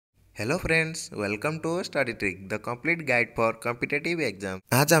Hello friends, welcome to study trick the complete guide for competitive exam.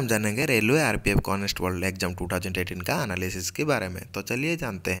 आज हम जानेंगे railway RPF constable exam 2018 का analysis के बारे में। तो चलिए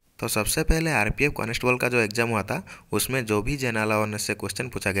जानते हैं। तो सबसे पहले आरपीएफ कांस्टेबल का जो एग्जाम हुआ था उसमें जो भी जनरल अवेयरनेस से क्वेश्चन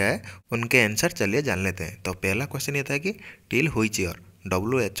पूछा गया है उनके आंसर चलिए जान लेते हैं। तो पहला क्वेश्चन ये था कि till which year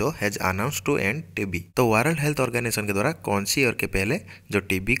WHO has announce to end TB. तो वर्ल्ड हेल्थ ऑर्गेनाइजेशन के द्वारा कौन सी ईयर के पहले जो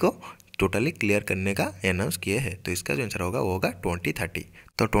टीबी को टोटली क्लियर करने का अनाउंस किए हैं। तो इसका जो आंसर होगा वो होगा 2030।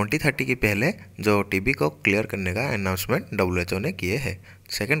 तो 2030 के पहले जो टीबी को क्लियर करने का अनाउंसमेंट WHO ने किए हैं।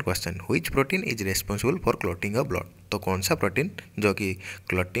 Second question, which protein is responsible for clotting of blood. तो कौन सा प्रोटीन जो कि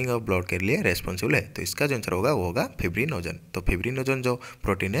क्लॉटिंग ऑफ ब्लड के लिए रेस्पॉन्सिबल है। तो इसका जो आंसर होगा वो होगा फिब्रिनोजन। तो फिब्रिनोजन जो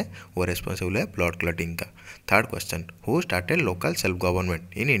प्रोटीन है वो रेस्पॉन्सिबल है ब्लड क्लॉटिंग का। Third question, who started local self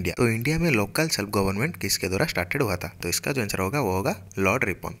government in India. तो इंडिया में लोकल सेल्फ गवर्नमेंट किसके द्वारा स्टार्टेड हुआ था। तो इसका जो आंसर होगा वो होगा लॉर्ड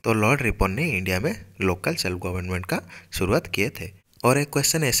रिपन। तो लॉर्ड रिपन ने इंडिया में लोकल सेल्फ गवर्नमेंट का शुरुआत किए थे। और एक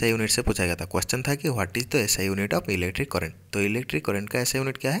क्वेश्चन एसआई यूनिट से पूछा गया था। क्वेश्चन था कि what is the SI unit of electric current. तो इलेक्ट्रिक करंट का एसआई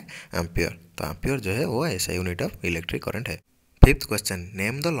यूनिट क्या है, एम्पियर। तो एम्पियर जो है वो SI unit of electric current है। Fifth question,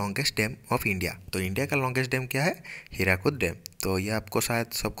 name the longest dam of India. तो इंडिया का लॉन्गेस्ट डैम क्या है, हीराकुद डैम। तो ये आपको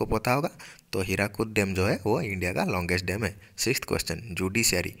शायद सबको पता होगा। तो हीराकुद डैम जो है वो इंडिया का लॉन्गेस्ट डैम है। Sixth question,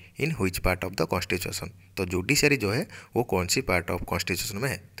 judiciary in which part of the constitution. तो जुडिशियरी जो है वो कौन सी पार्ट ऑफ कॉन्स्टिट्यूशन में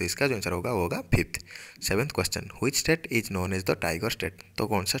है। तो इसका जो आंसर होगा वो होगा fifth. Seventh question, which state is known as the tiger state. तो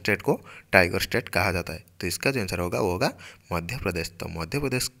कौन सा स्टेट को टाइगर स्टेट कहा जाता है। तो इसका जो आंसर होगा वो होगा मध्य प्रदेश। तो मध्य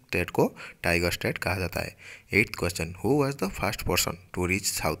प्रदेश स्टेट को टाइगर स्टेट कहा जाता है। Eighth question, who was the first person to reach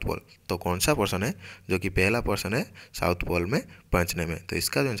south pole. तो कौन सा पर्सन है जो कि पहला पर्सन है साउथ पोल में पहुंचने में। तो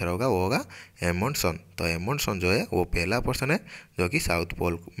इसका जो आंसर होगा वो होगा एमंडसन। तो एमंडसन जो है वो पहला पर्सन है जो कि साउथ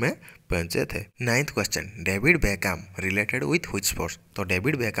पोल में पहुंचे थे। Ninth question, David Beckham related with which sports. तो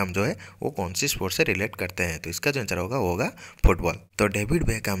डेविड बेकहम जो है वो कौन सी स्पोर्ट्स से रिलेट करते हैं। तो इसका जो आंसर होगा वो होगा फुटबॉल। तो डेविड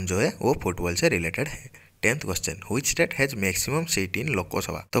बेकहम जो है वो फुटबॉल से रिलेटेड है। Tenth question, which state has maximum seat इन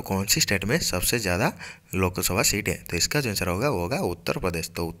लोकसभा। तो कौन सी स्टेट में सबसे ज़्यादा लोकसभा सीट है। तो इसका जो आंसर होगा वो होगा उत्तर प्रदेश।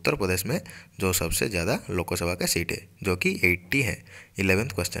 तो उत्तर प्रदेश में जो सबसे ज़्यादा लोकसभा का सीट है जो कि 80 है।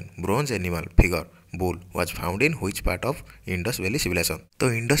 11th question, bronze animal figure bull was found in which part of Indus valley civilisation.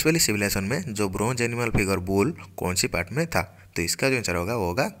 तो इंडस वैली सिविलाइजेशन में जो ब्रोंज एनिमल फिगर बुल कौन सी पार्ट में था। तो इसका जो आंसर होगा वो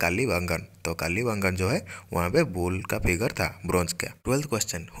होगा कालीबंगन। तो कालीबंगन जो है वहाँ पे बुल का फिगर था ब्रोंज का। 12th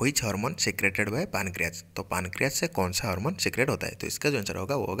question, which hormone secreted by pancreas. तो पैनक्रियाज से कौन सा हार्मोन सीक्रेट होता है। तो इसका जो आंसर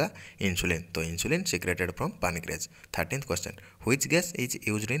होगा वो होगा इंसुलिन। तो insulin secreted from pancreas. 13th question, which gas is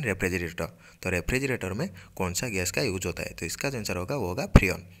used in refrigerator. तो रेफ्रिजरेटर में कौन सा गैस का यूज होता है। तो इसका जो आंसर होगा वो होगा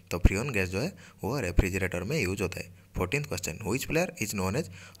फ्रियोन। तो फ्रियोन गैस जो है वो रेफ्रिजरेटर में यूज होता है। 14th question, which player is known as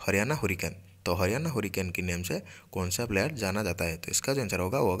Haryana hurricane. तो हरियाणा हुरिकेन की नेम से कौन सा प्लेयर जाना जाता है। तो इसका जो आंसर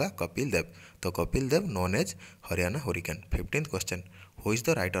होगा वो होगा कपिल देव। तो Kapil Dev known as Haryana hurricane. 15th question, who is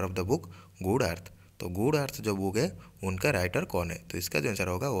the writer of the book good अर्थ। तो गुड अर्थ जो बुक है उनका राइटर कौन है। तो इसका जो आंसर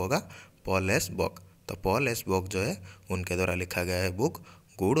होगा वो होगा पॉल एस बॉक। तो पॉल एस बॉक जो है उनके द्वारा लिखा गया है बुक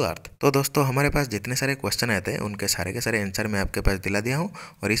गुड अर्थ। तो दोस्तों हमारे पास जितने सारे क्वेश्चन आए थे उनके सारे के सारे आंसर मैं आपके पास दिला दिया हूँ।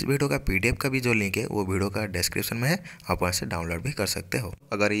 और इस वीडियो का PDF का भी जो लिंक है वो वीडियो का डिस्क्रिप्शन में है, आप वहाँ से डाउनलोड भी कर सकते हो।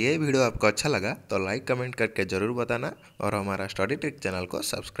 अगर ये वीडियो आपको अच्छा लगा तो लाइक कमेंट करके ज़रूर बताना और हमारा स्टडी ट्रिक चैनल को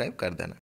सब्सक्राइब कर देना।